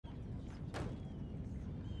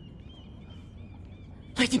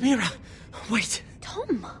Lady Mira, wait.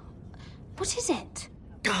 Tom, what is it?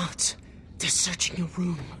 Guards, they're searching your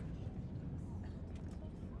room.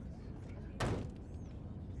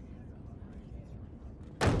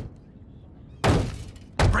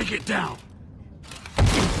 Break it down!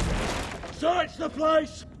 Search the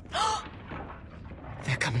place!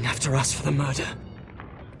 They're coming after us for the murder.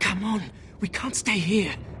 Come on, we can't stay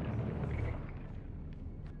here.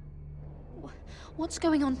 What's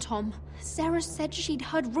going on, Tom? Sarah said she'd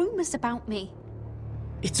heard rumors about me.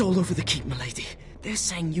 It's all over the keep, milady. They're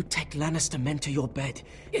saying you take Lannister men to your bed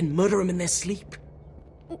and murder them in their sleep.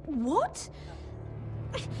 What?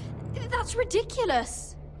 That's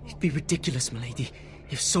ridiculous. It'd be ridiculous, milady,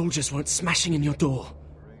 if soldiers weren't smashing in your door.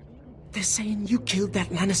 They're saying you killed that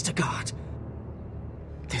Lannister guard.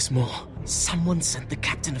 There's more. Someone sent the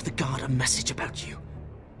captain of the guard a message about you.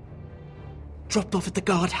 Dropped off at the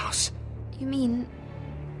guardhouse. You mean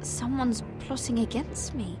someone's plotting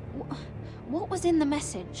against me? What was in the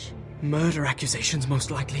message? Murder accusations, most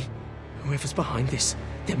likely. Whoever's behind this,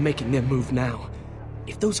 they're making their move now.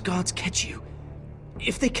 If those guards catch you,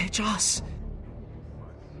 if they catch us,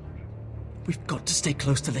 we've got to stay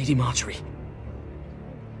close to Lady Marjorie.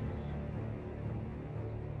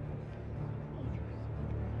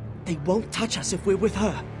 They won't touch us if we're with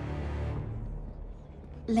her.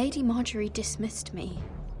 Lady Marjorie dismissed me.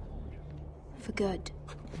 For good.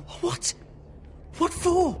 What? What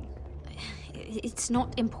for? It's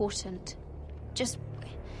not important. Just...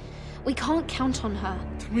 we can't count on her.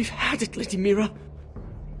 Then we've had it, Lady Mira.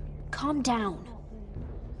 Calm down.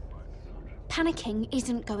 Panicking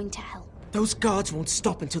isn't going to help. Those guards won't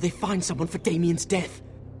stop until they find someone for Damien's death.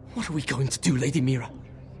 What are we going to do, Lady Mira?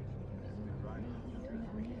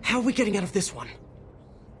 How are we getting out of this one?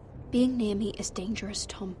 Being near me is dangerous,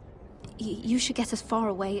 Tom. You should get as far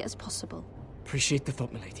away as possible. Appreciate the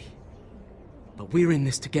thought, milady. But we're in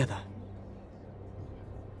this together.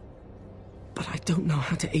 But I don't know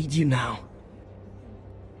how to aid you now.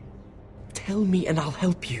 Tell me and I'll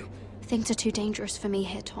help you. Things are too dangerous for me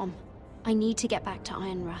here, Tom. I need to get back to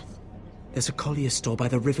Ironrath. There's a collier's store by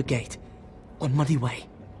the river gate, on Muddy Way.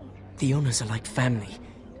 The owners are like family.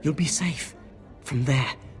 You'll be safe. From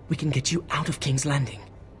there, we can get you out of King's Landing.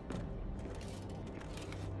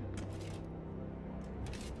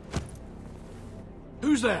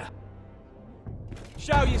 Who's there?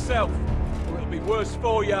 Show yourself, or it'll be worse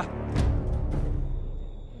for you.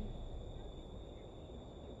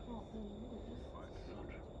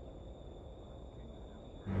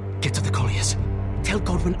 Get to the colliers. Tell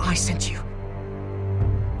Godwin I sent you.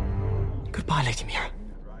 Goodbye, Lady Mira.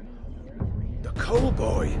 The coal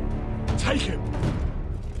boy. Take him.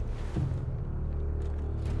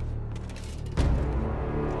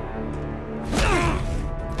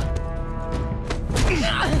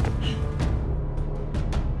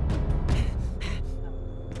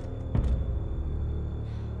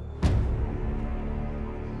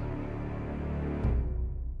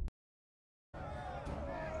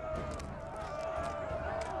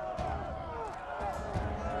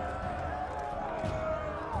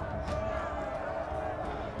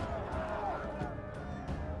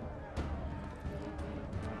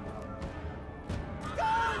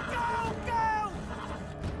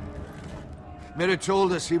 Mira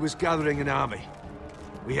told us he was gathering an army.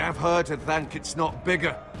 We have her to thank it's not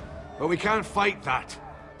bigger, but we can't fight that.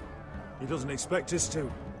 He doesn't expect us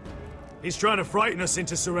to. He's trying to frighten us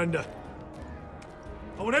into surrender.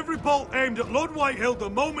 I want every bolt aimed at Lord Whitehill the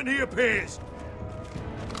moment he appears.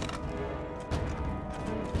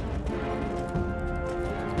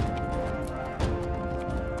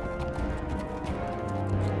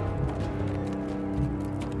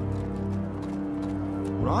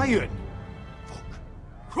 Ryan!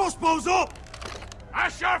 Crossbows up!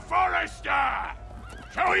 Asher Forrester!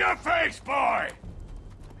 Show your face, boy!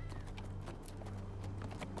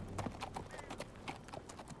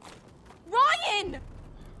 Ryan!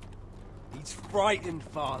 He's frightened,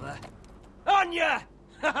 Father. On ya!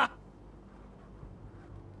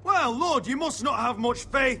 Well, Lord, you must not have much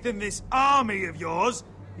faith in this army of yours,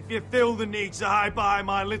 if you feel the need to hide behind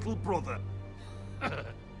my little brother.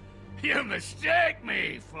 You mistake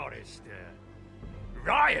me, Forrester.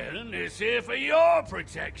 Ryan is here for your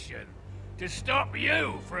protection, to stop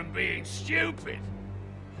you from being stupid.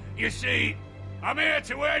 You see, I'm here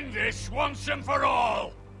to end this once and for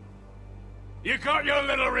all. You got your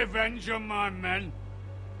little revenge on my men,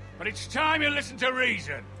 but it's time you listen to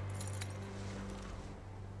reason.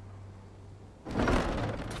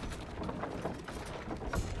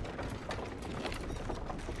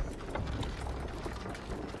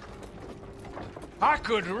 I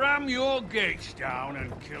could ram your gates down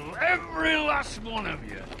and kill every last one of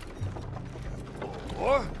you.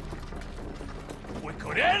 Or we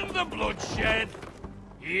could end the bloodshed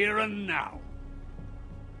here and now.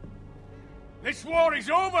 This war is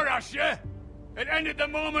over, Asher. It ended the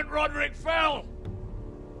moment Roderick fell.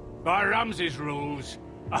 By Ramsay's rules,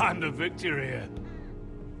 I'm the victor here.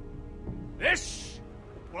 This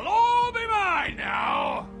will all be mine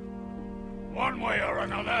now. One way or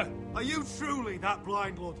another. Are you truly that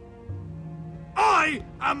blind, Lord? I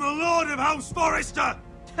am the Lord of House Forrester!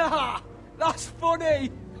 Ha! That's funny!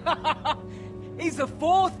 He's the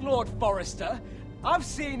fourth Lord Forrester I've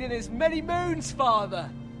seen in as many moons, Father.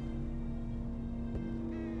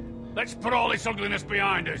 Let's put all this ugliness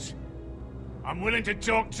behind us. I'm willing to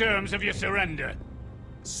talk terms of your surrender.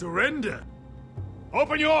 Surrender?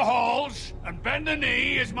 Open your halls and bend the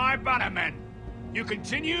knee as my bannermen. You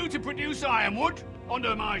continue to produce ironwood,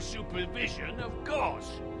 under my supervision, of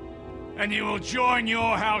course. And you will join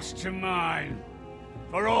your house to mine,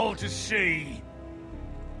 for all to see,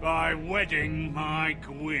 by wedding my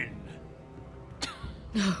Gwyn.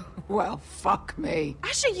 Well, fuck me.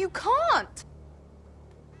 Asher, you can't!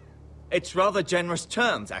 It's rather generous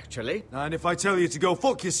terms, actually. And if I tell you to go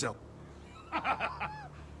fuck yourself?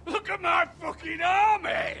 Look at my fucking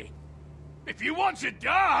army! If you want to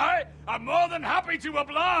die, I'm more than happy to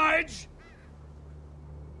oblige!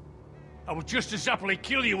 I would just as happily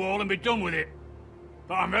kill you all and be done with it.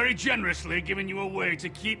 But I'm very generously giving you a way to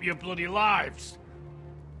keep your bloody lives.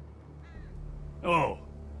 Oh,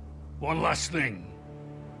 one last thing.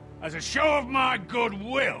 As a show of my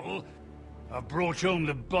goodwill, I've brought home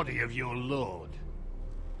the body of your lord.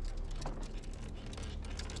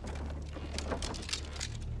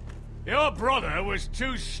 Your brother was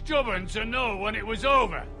too stubborn to know when it was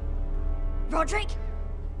over. Roderick,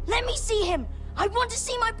 let me see him! I want to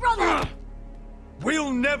see my brother!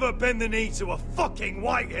 We'll never bend the knee to a fucking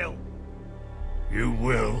Whitehill! You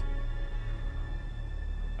will.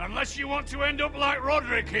 Unless you want to end up like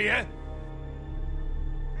Roderick here.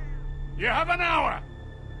 You have an hour.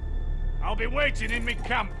 I'll be waiting in my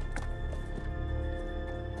camp.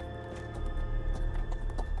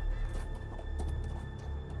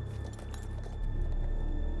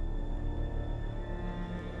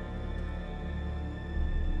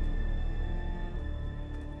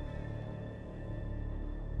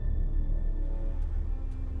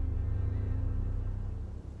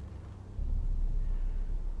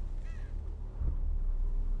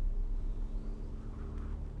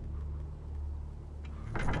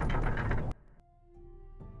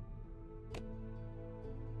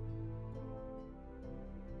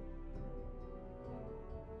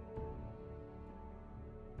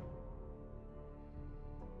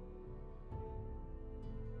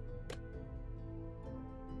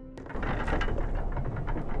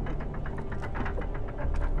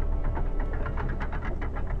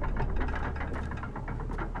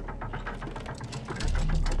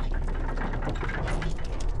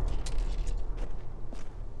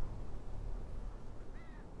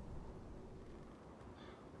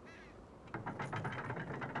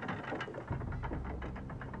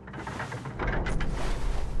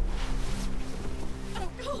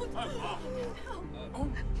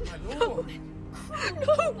 No!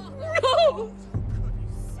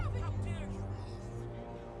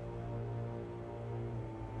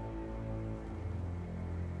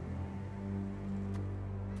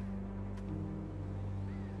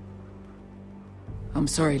 I'm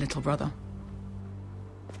sorry, little brother.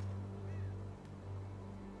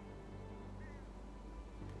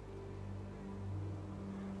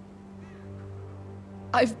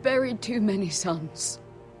 I've buried too many sons.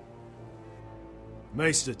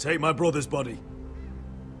 Maester, take my brother's body.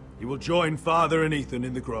 He will join Father and Ethan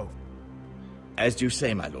in the grove. As you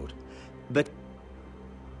say, my lord. But...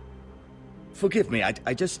 forgive me,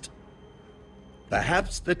 I just...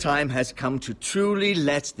 Perhaps the time has come to truly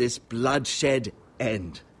let this bloodshed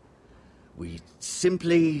end. We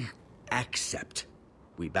simply accept.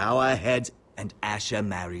 We bow our heads and Asher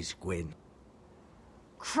marries Gwyn.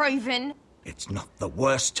 Craven! It's not the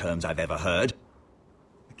worst terms I've ever heard.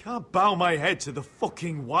 I can't bow my head to the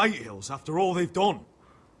fucking Whitehills after all they've done.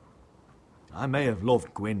 I may have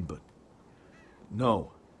loved Gwyn, but...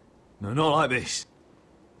 No, not like this.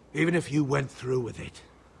 Even if you went through with it,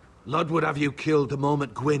 Lud would have you killed the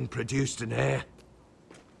moment Gwyn produced an heir.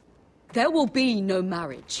 There will be no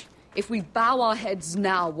marriage. If we bow our heads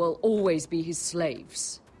now, we'll always be his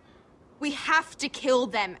slaves. We have to kill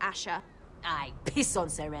them, Asher. Aye, piss on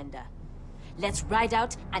surrender. Let's ride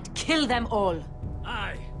out and kill them all.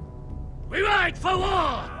 Aye. We ride for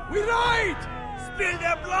war! We ride! Spill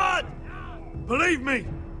their blood! Believe me,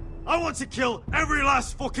 I want to kill every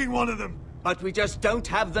last fucking one of them. But we just don't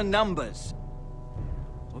have the numbers.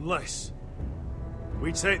 Unless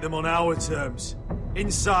we take them on our terms,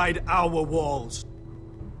 inside our walls.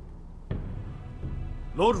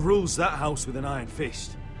 Lord rules that house with an iron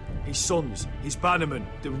fist. His sons, his bannermen,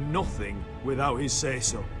 do nothing without his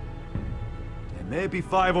say-so. There may be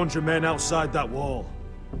 500 men outside that wall.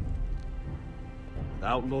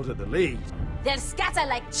 Without Lord at the lead... They'll scatter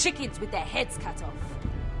like chickens with their heads cut off.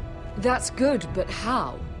 That's good, but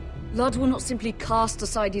how? Ludd will not simply cast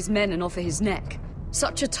aside his men and offer his neck.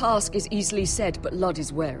 Such a task is easily said, but Ludd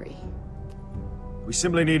is wary. We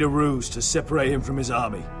simply need a ruse to separate him from his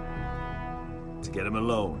army. To get him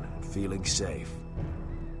alone and feeling safe.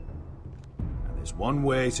 And there's one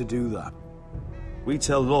way to do that. We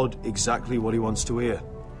tell Lord exactly what he wants to hear.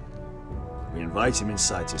 We invite him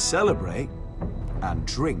inside to celebrate and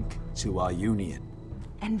drink to our union.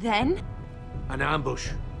 And then? An ambush.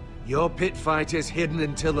 Your pit fighters hidden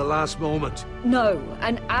until the last moment. No,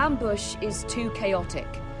 an ambush is too chaotic.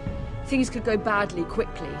 Things could go badly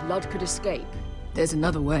quickly. Ludd could escape. There's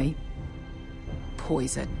another way.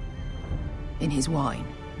 Poison. In his wine.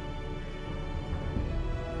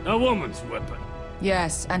 A woman's weapon.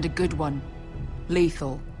 Yes, and a good one.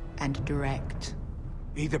 Lethal and direct.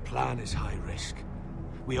 Either plan is high risk.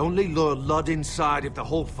 We only lure Ludd inside if the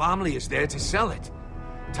whole family is there to sell it.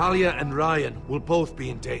 Talia and Ryan will both be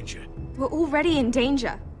in danger. We're already in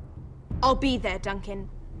danger. I'll be there, Duncan.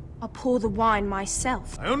 I'll pour the wine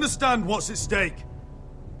myself. I understand what's at stake.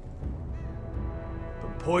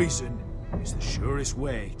 But poison is the surest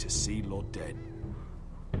way to see Lord dead.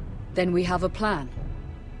 Then we have a plan.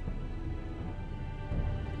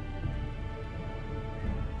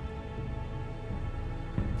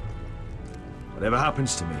 Whatever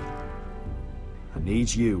happens to me, I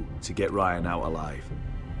need you to get Ryan out alive.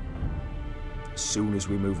 As soon as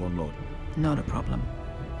we move on, Lord. Not a problem.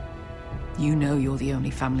 You know you're the only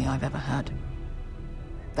family I've ever had.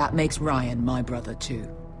 That makes Ryan my brother too.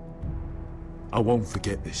 I won't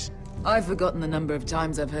forget this. I've forgotten the number of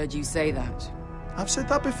times I've heard you say that. I've said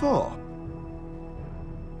that before.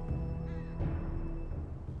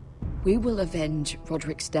 We will avenge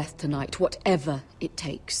Roderick's death tonight, whatever it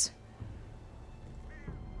takes.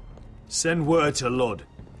 Send word to Lud.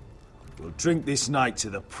 We'll drink this night to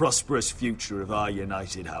the prosperous future of our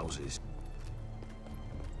united houses.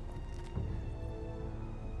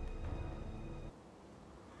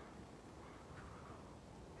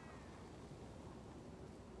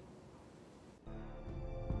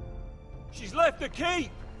 She's left the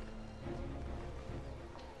keep!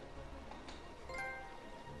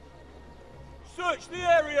 Search the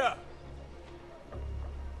area!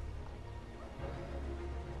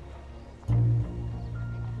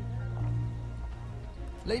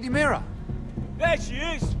 Lady Mira! There she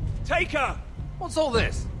is! Take her! What's all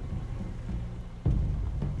this?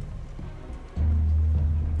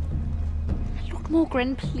 Lord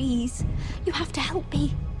Morgren, please. You have to help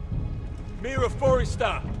me. Mira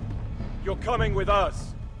Forrester! You're coming with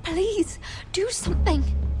us! Please, do something!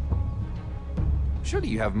 Surely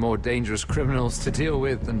you have more dangerous criminals to deal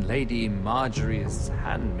with than Lady Marjorie's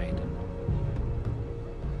handmaiden.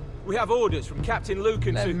 We have orders from Captain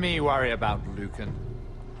Lucan Let to... me worry about Lucan.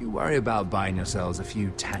 You worry about buying yourselves a few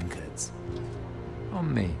tankards.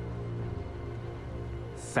 On me.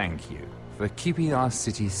 Thank you for keeping our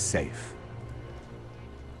city safe.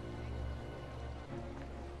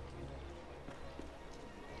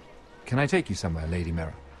 Can I take you somewhere, Lady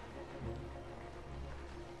Mira?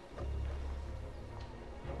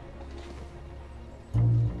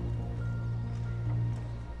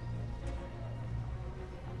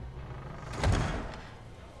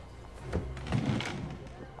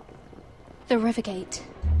 The Rivergate.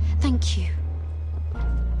 Thank you.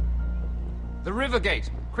 The Rivergate!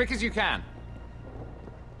 Quick as you can!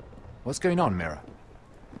 What's going on, Mira?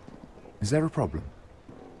 Is there a problem?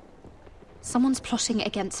 Someone's plotting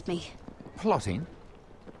against me. Plotting?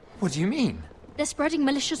 What do you mean? They're spreading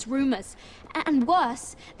malicious rumors. And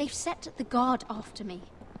worse, they've set the guard after me.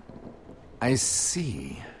 I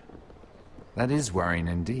see. That is worrying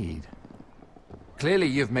indeed. Clearly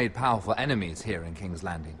you've made powerful enemies here in King's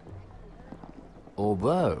Landing.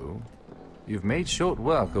 Although, you've made short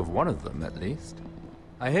work of one of them, at least.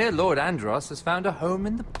 I hear Lord Andros has found a home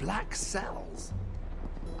in the Black Cells.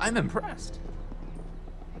 I'm impressed.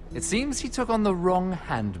 It seems he took on the wrong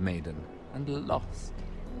handmaiden and lost.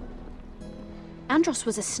 Andros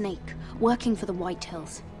was a snake, working for the White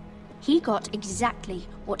Hills. He got exactly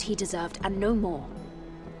what he deserved, and no more.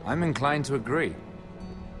 I'm inclined to agree.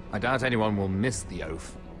 I doubt anyone will miss the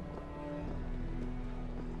oath.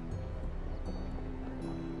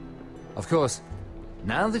 Of course,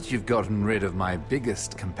 now that you've gotten rid of my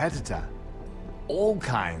biggest competitor, all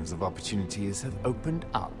kinds of opportunities have opened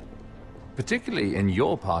up. Particularly in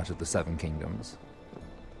your part of the Seven Kingdoms.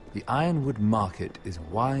 The Ironwood market is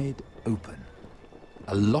wide open.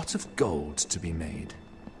 A lot of gold to be made.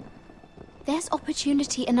 There's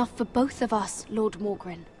opportunity enough for both of us, Lord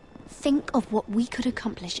Morgren. Think of what we could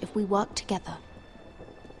accomplish if we worked together.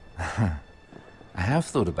 I have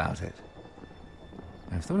thought about it.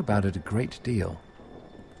 I've thought about it a great deal.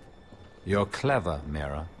 You're clever,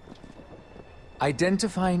 Mira.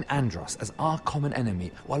 Identifying Andros as our common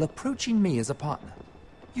enemy while approaching me as a partner.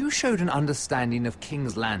 You showed an understanding of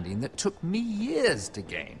King's Landing that took me years to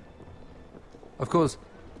gain. Of course,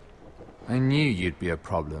 I knew you'd be a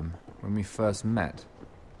problem when we first met.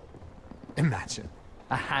 Imagine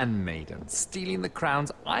a handmaiden stealing the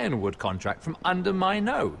Crown's Ironwood contract from under my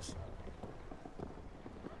nose.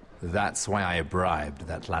 That's why I bribed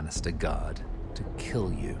that Lannister guard to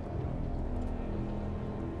kill you.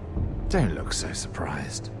 Don't look so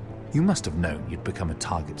surprised. You must have known you'd become a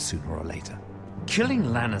target sooner or later. Killing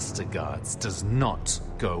Lannister guards does not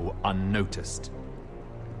go unnoticed.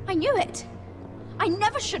 I knew it! I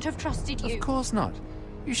never should have trusted you! Of course not.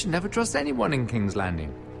 You should never trust anyone in King's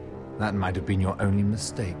Landing. That might have been your only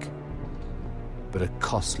mistake. But a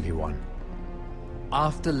costly one.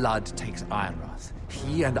 After Ludd takes Ironrath,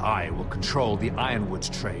 he and I will control the Ironwood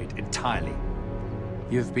trade entirely.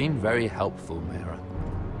 You've been very helpful, Mira.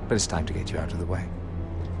 But it's time to get you out of the way.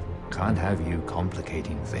 Can't have you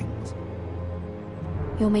complicating things.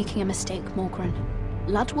 You're making a mistake, Morgren.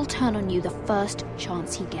 Ludd will turn on you the first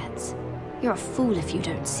chance he gets. You're a fool if you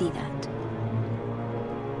don't see that.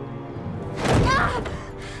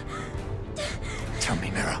 Tell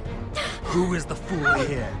me, Mira, who is the fool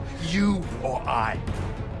here? You or I?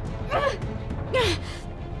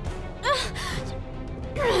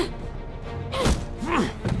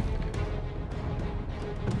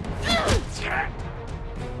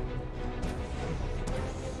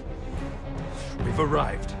 We've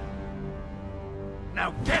arrived.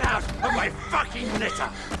 Now get out of my fucking litter!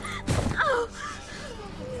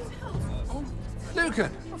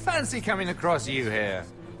 Lucan, fancy coming across you here.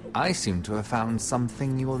 I seem to have found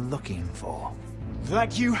something you're looking for.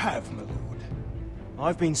 That you have, my lord.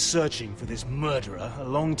 I've been searching for this murderer a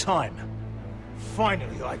long time.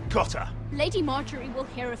 Finally, I got her. Lady Marjorie will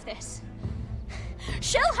hear of this.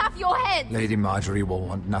 She'll have your head! Lady Marjorie will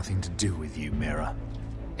want nothing to do with you, Mira.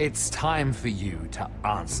 It's time for you to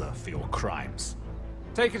answer for your crimes.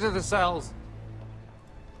 Take her to the cells.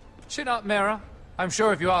 Chin up, Mira. I'm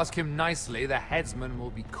sure if you ask him nicely, the headsman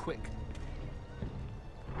will be quick.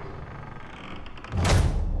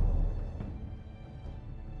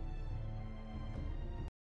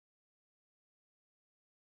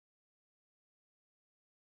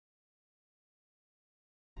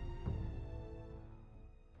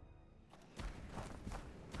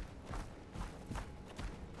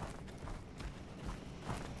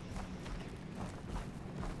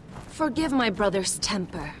 Forgive my brother's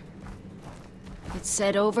temper. It's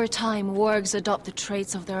said over time wargs adopt the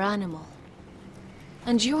traits of their animal.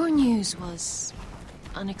 And your news was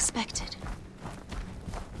unexpected.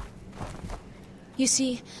 You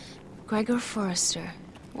see, Gregor Forrester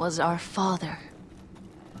was our father,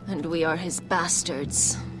 and we are his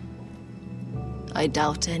bastards. I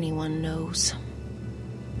doubt anyone knows.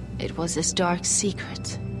 It was his dark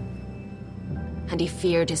secret, and he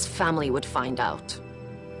feared his family would find out.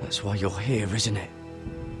 That's why you're here, isn't it?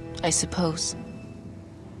 I suppose.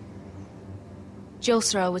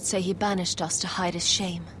 Josra would say he banished us to hide his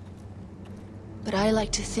shame. But I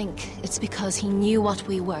like to think it's because he knew what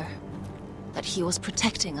we were. That he was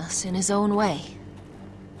protecting us in his own way.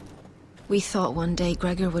 We thought one day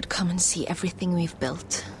Gregor would come and see everything we've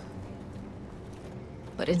built.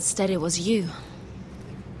 But instead it was you.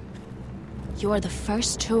 You are the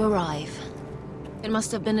first to arrive. It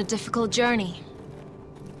must have been a difficult journey.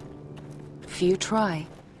 Few try,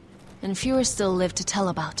 and fewer still live to tell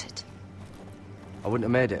about it. I wouldn't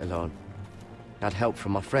have made it alone. I had help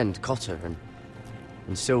from my friend Cotter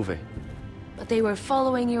and Sylvie. But they were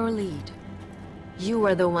following your lead. You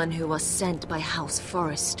were the one who was sent by House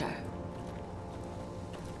Forrester.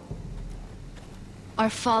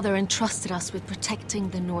 Our father entrusted us with protecting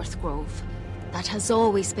the North Grove. That has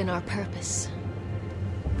always been our purpose.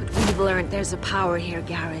 But we've learned there's a power here,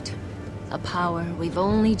 Garrett. A power we've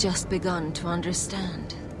only just begun to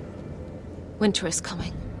understand. Winter is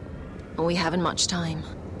coming, and we haven't much time.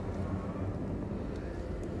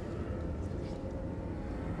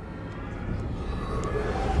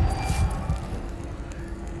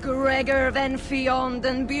 Gregor ven Fionn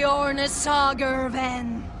den Bjorne Sager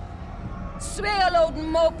ven. Svealod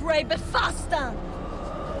Mopre befasta!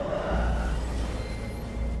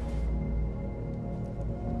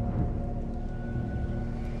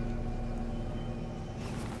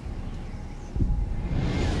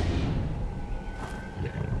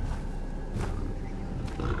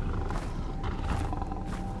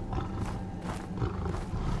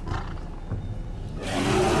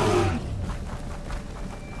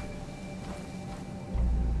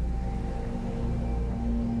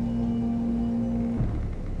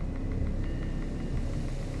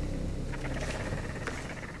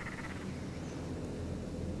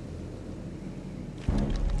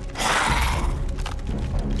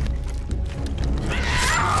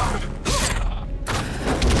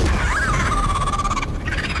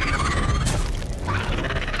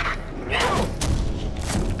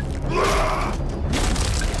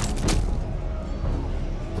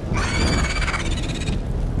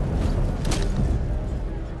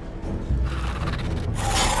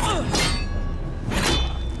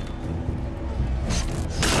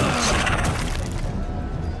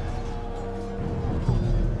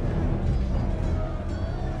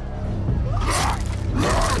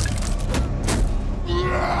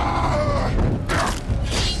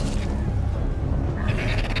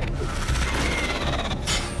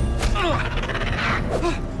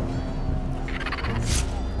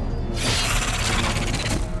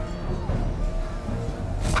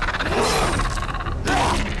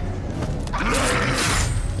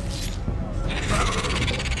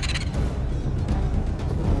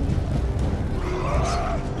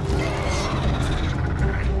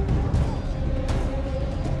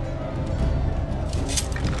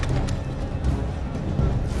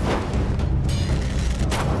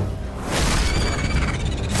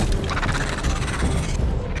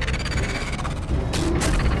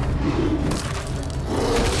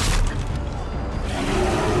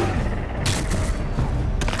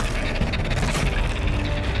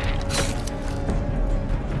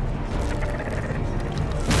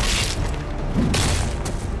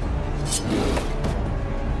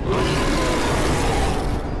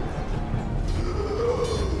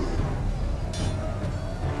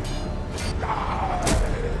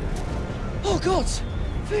 God!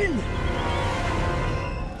 Finn!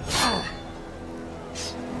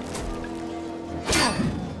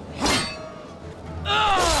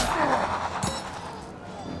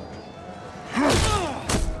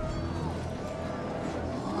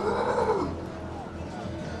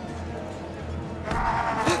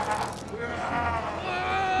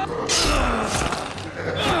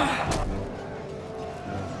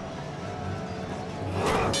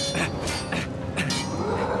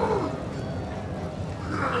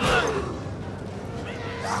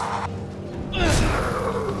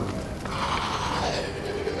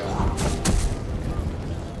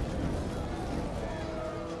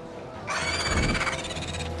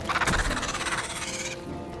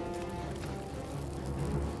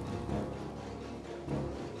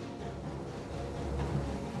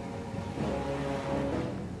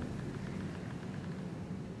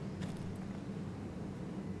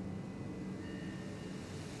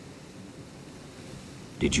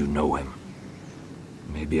 Did you know him?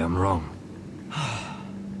 Maybe I'm wrong.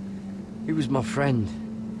 He was my friend.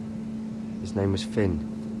 His name was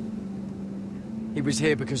Finn. He was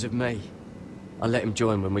here because of me. I let him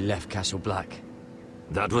join when we left Castle Black.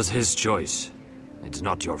 That was his choice. It's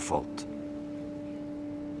not your fault.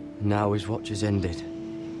 Now his watch has ended.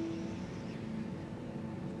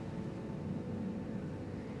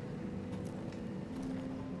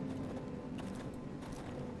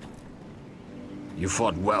 You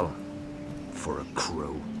fought well, for a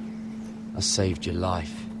crow. I saved your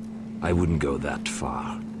life. I wouldn't go that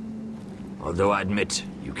far. Although I admit,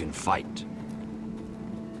 you can fight.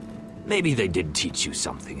 Maybe they did teach you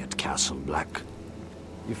something at Castle Black.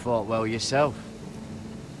 You fought well yourself.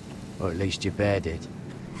 Or at least your bear did.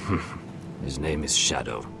 His name is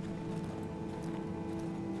Shadow.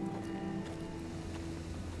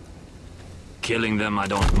 Killing them I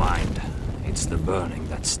don't mind. It's the burning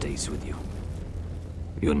that stays with you.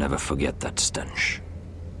 You'll never forget that stench.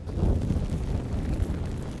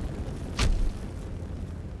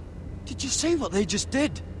 Did you see what they just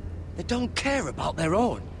did? They don't care about their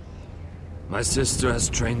own. My sister has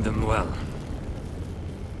trained them well.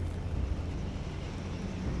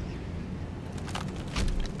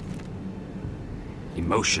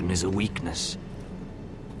 Emotion is a weakness,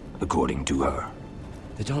 according to her.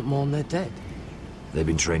 They don't mourn their dead. They've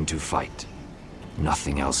been trained to fight.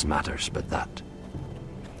 Nothing else matters but that.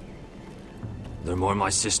 They're more my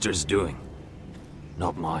sister's doing,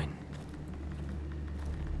 not mine.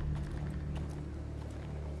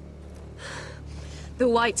 The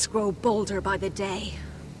whites grow bolder by the day.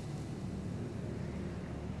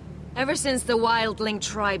 Ever since the wildling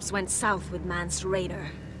tribes went south with Mance Raider.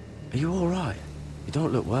 Are you all right? You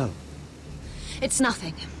don't look well. It's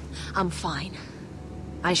nothing. I'm fine.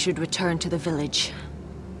 I should return to the village.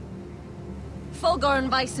 Fulgor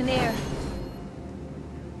and Vysenir.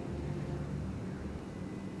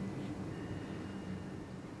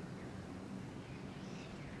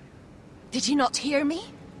 Did you not hear me?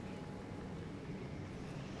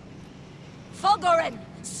 Fulgorin!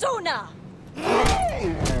 Suna!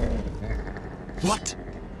 What?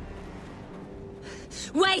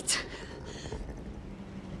 Wait!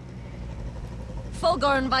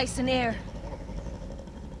 Fulgor and Vysenir.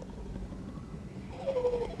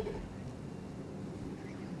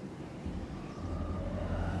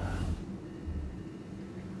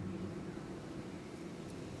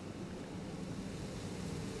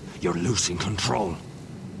 You're losing control.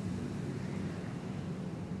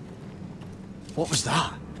 What was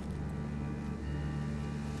that?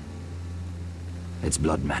 It's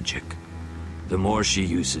blood magic. The more she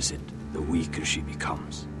uses it, the weaker she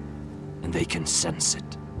becomes. And they can sense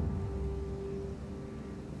it.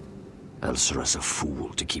 Elsera's a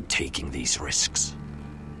fool to keep taking these risks.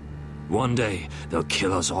 One day, they'll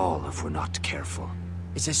kill us all if we're not careful.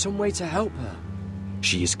 Is there some way to help her?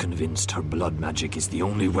 She is convinced her blood magic is the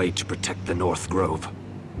only way to protect the North Grove,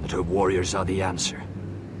 that her warriors are the answer.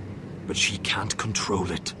 But she can't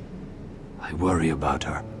control it. I worry about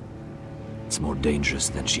her. It's more dangerous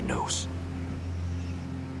than she knows.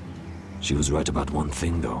 She was right about one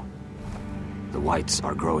thing, though. The whites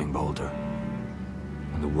are growing bolder.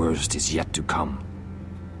 And the worst is yet to come.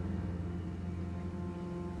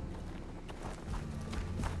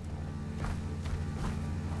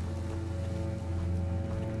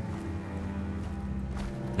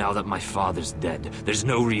 Now that my father's dead, there's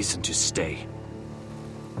no reason to stay.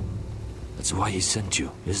 That's why he sent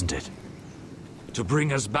you, isn't it? To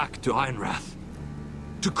bring us back to Einrath.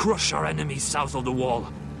 To crush our enemies south of the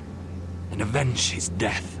wall. And avenge his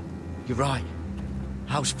death. You're right.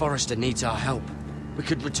 House Forrester needs our help. We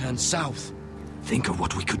could return south. Think of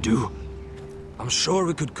what we could do. I'm sure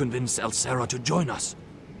we could convince Elsera to join us.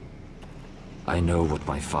 I know what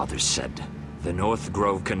my father said. The North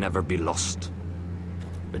Grove can never be lost.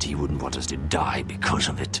 But he wouldn't want us to die because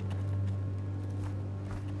of it.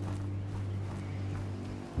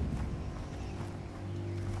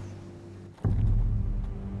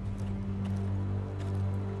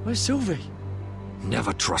 Where's Sylvie?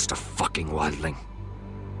 Never trust a fucking wildling.